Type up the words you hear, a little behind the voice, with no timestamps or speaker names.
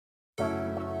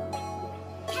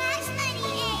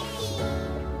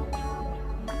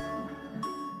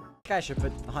guy should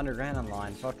put 100 grand on the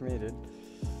line. Fuck me, dude.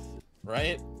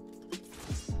 Right?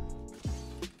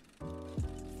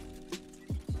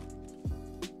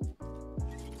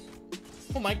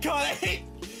 Oh my god, I hate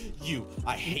you.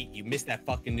 I hate you. Miss that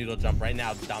fucking noodle jump right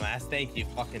now, dumbass. Thank you,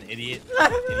 fucking idiot.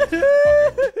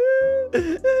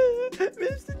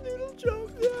 Missed the noodle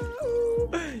jump,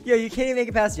 no. Yo, you can't even make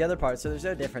it past the other part, so there's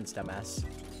no difference, dumbass.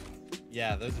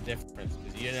 Yeah, there's a difference,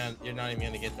 because you're not even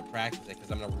gonna get to practice it,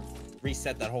 because I'm gonna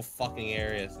reset that whole fucking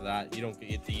area so that you don't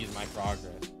get to use my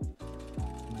progress.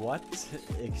 What?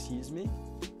 Excuse me?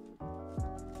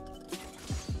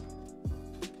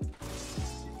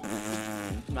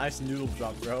 Nice noodle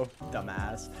jump, bro.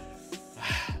 Dumbass.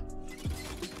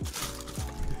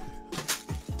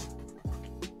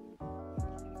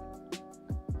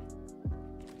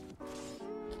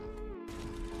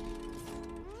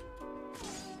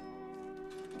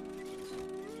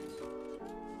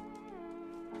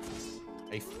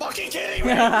 Are you fucking kidding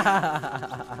me?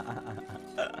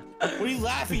 What are you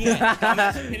laughing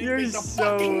at? You're the so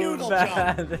fucking noodle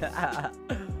bad. jump.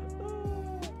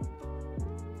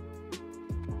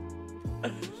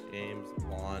 James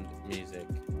Bond music.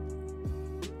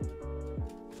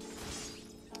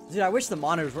 Dude, I wish the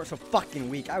monitors weren't so fucking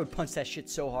weak. I would punch that shit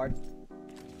so hard.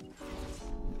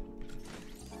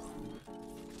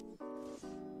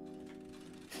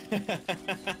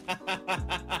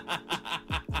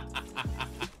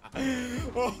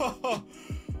 Oh,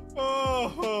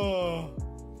 oh.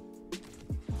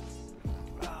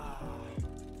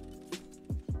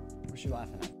 What's you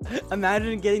laughing at?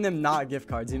 Imagine getting them not gift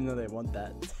cards even though they want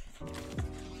that.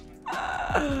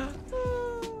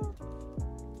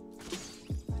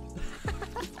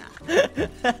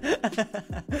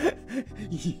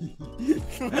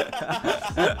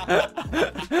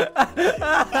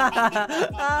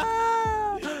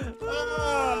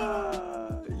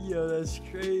 Yo, that's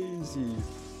crazy.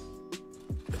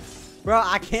 Bro,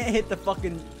 I can't hit the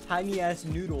fucking tiny ass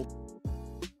noodle.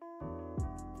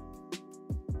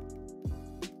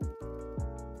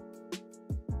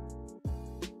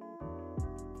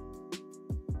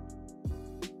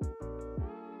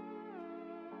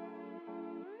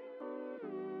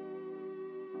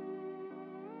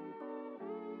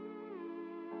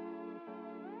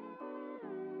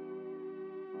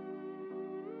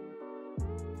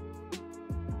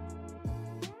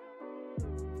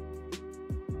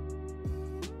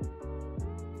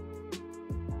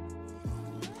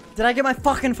 Did I get my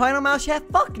fucking final mouse yet?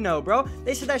 Fuck no, bro.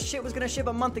 They said that shit was gonna ship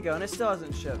a month ago and it still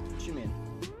hasn't shipped. What you mean?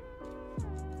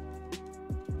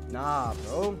 Nah,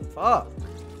 bro. Fuck.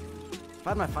 If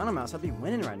I had my final mouse, I'd be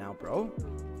winning right now, bro.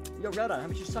 Yo, Red Eye, how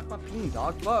about you suck my peen,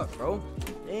 dog? Fuck, bro.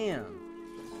 Damn.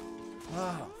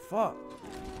 Oh, fuck.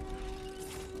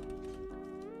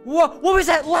 What was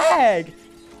that lag?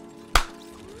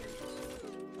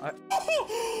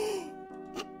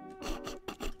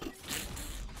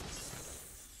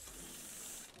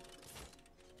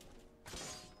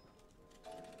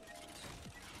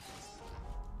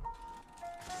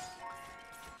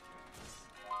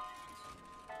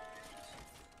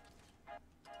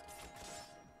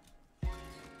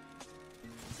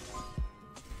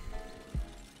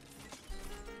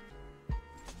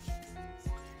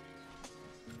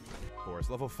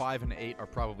 Level 5 and 8 are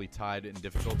probably tied in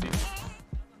difficulty.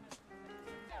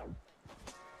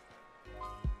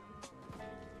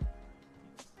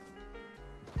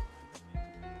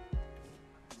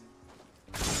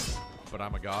 But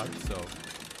I'm a god, so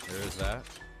there is that.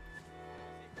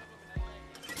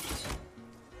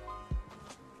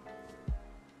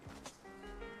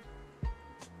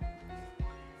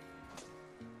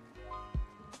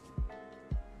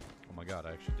 Oh my god,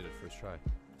 I actually did it first try.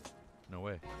 No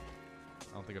way.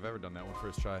 I don't think I've ever done that one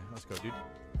first try. Let's go, dude.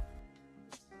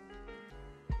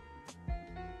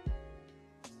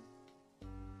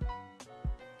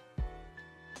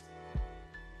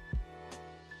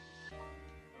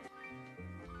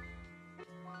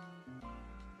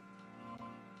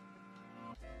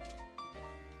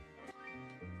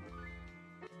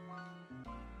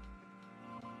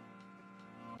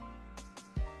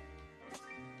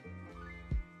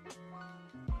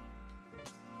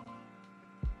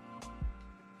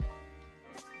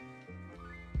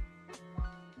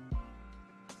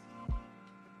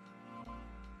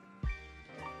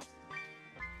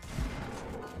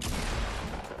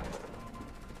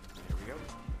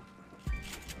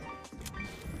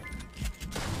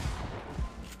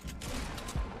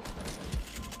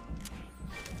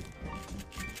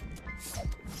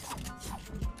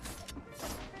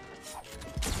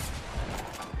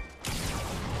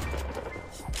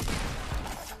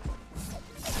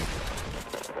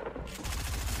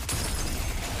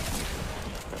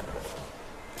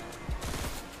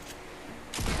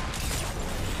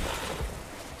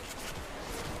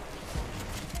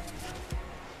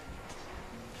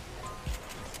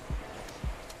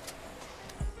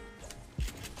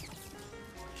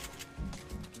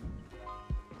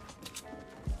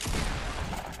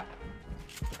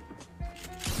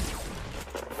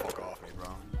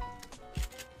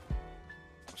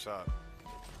 What's up?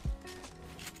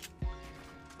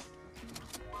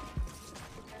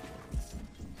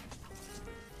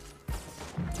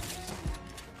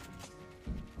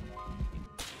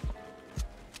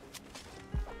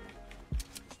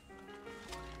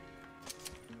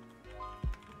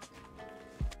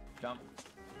 Jump.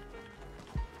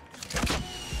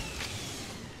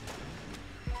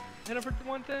 Hit him for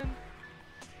 110.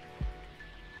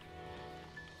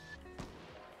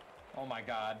 Oh my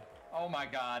god. Oh my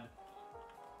god.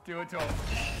 Do it to him.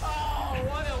 Oh,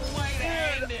 what a way to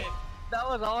end it. That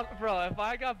was all, bro. If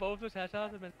I got both those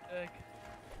headshots, I'd been sick.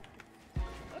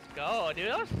 Let's go, dude.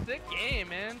 That was a sick game,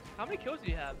 man. How many kills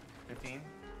do you have? 15.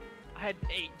 I had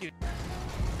 8, dude.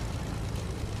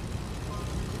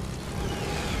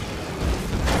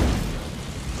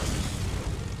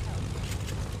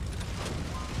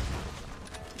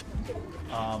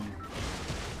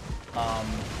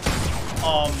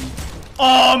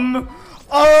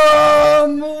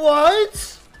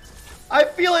 What? I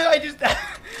feel like I just,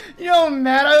 you know how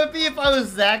mad I would be if I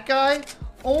was that guy?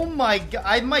 Oh my god,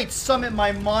 I might summit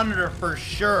my monitor for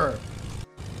sure.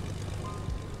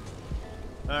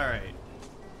 Alright.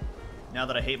 Now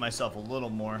that I hate myself a little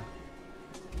more,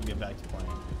 we'll get back to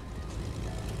playing.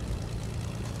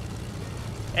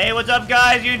 Hey, what's up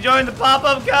guys? You enjoying the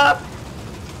pop-up cup?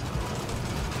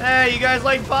 Hey, you guys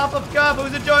like pop-up cup?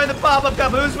 Who's enjoying the pop-up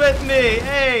cup? Who's with me?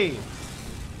 Hey!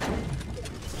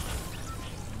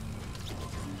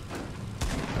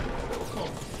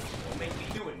 Don't make me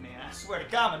do it, man. I swear to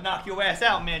God, I'm gonna knock your ass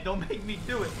out, man. Don't make me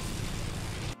do it.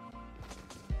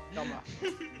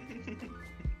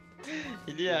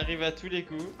 Il y arrive à tous les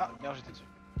coups. Ah merde, j'étais dessus.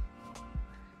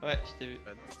 Ouais, je t'ai vu.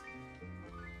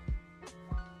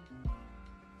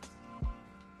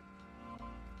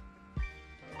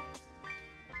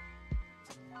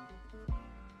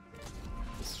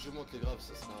 Si je monte les graves,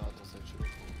 ça sera dans cette chose.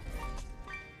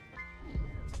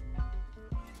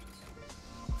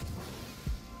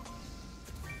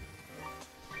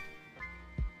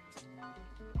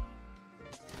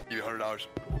 Give you $100.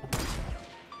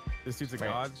 This dude's a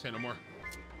god. Say no more.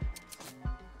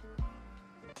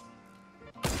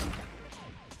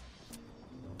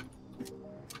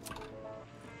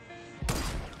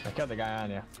 I killed the guy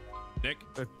on you. Nick,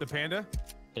 the panda?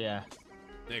 Yeah.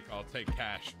 Nick, I'll take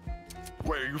cash.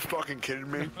 Wait, are you fucking kidding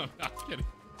me? I'm not kidding.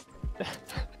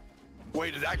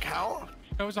 Wait, did that count?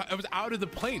 I was out of the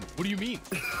plane. What do you mean?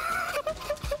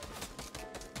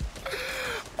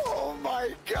 Oh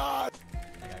my god.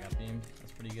 That guy got beamed.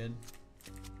 That's pretty good.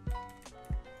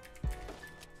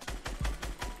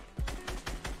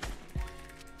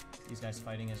 These guys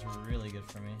fighting is really good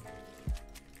for me.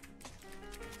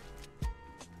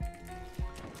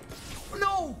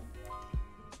 No!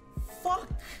 Fuck!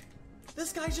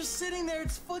 This guy's just sitting there.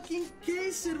 It's fucking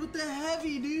Cased with the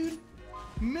heavy, dude.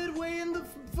 Midway in the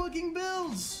fucking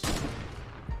builds.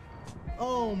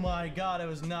 Oh my god, I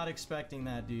was not expecting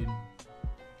that, dude.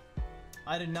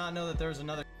 I did not know that there was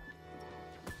another.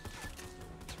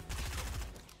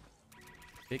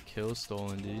 Get kills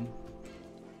stolen, dude.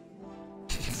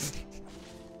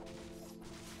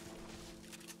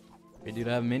 Hey, dude,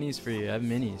 I have minis for you. I have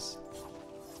minis.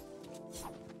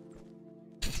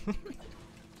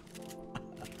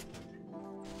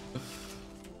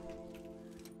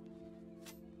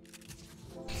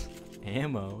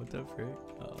 Ammo, what the frick?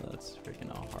 Oh, that's freaking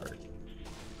a heart.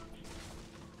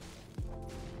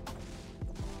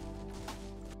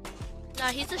 Nah,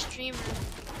 he's a streamer.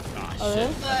 Oh,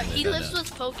 shit. But he lives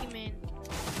with Pokemon.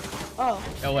 Oh.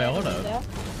 Oh, wait, hold up.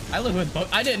 I live with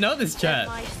I didn't know this chat.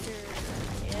 Bedmeister.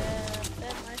 Yeah,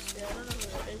 Bedmeister. I don't know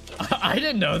who it is. I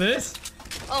didn't know this.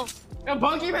 Oh. A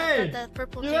Pokemon! That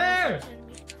purple You there?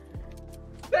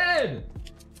 Ben!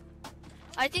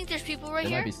 I think there's people right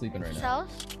They here. might be sleeping right in now.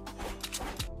 South.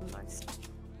 Nice.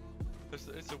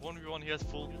 It's a 1v1, he has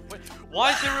full. Wait,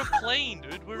 why is there a plane,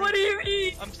 dude? What do you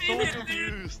mean? I'm so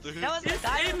confused, dude. That was the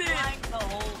guy flying the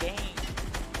whole game.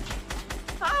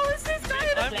 How is this guy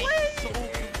in a I'm plane? so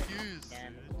confused,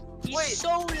 dude. He's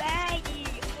so laggy.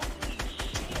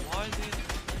 Why is he in the plane?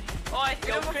 Oh, I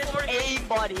hit him for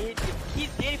aimbot.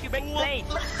 He's dead if you break plane.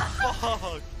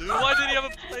 Fuck, dude. Why did he have a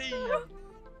plane?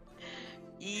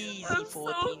 Easy I'm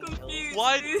 14 so confused.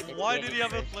 Why did he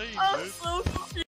have a plane, I'm dude? so confused.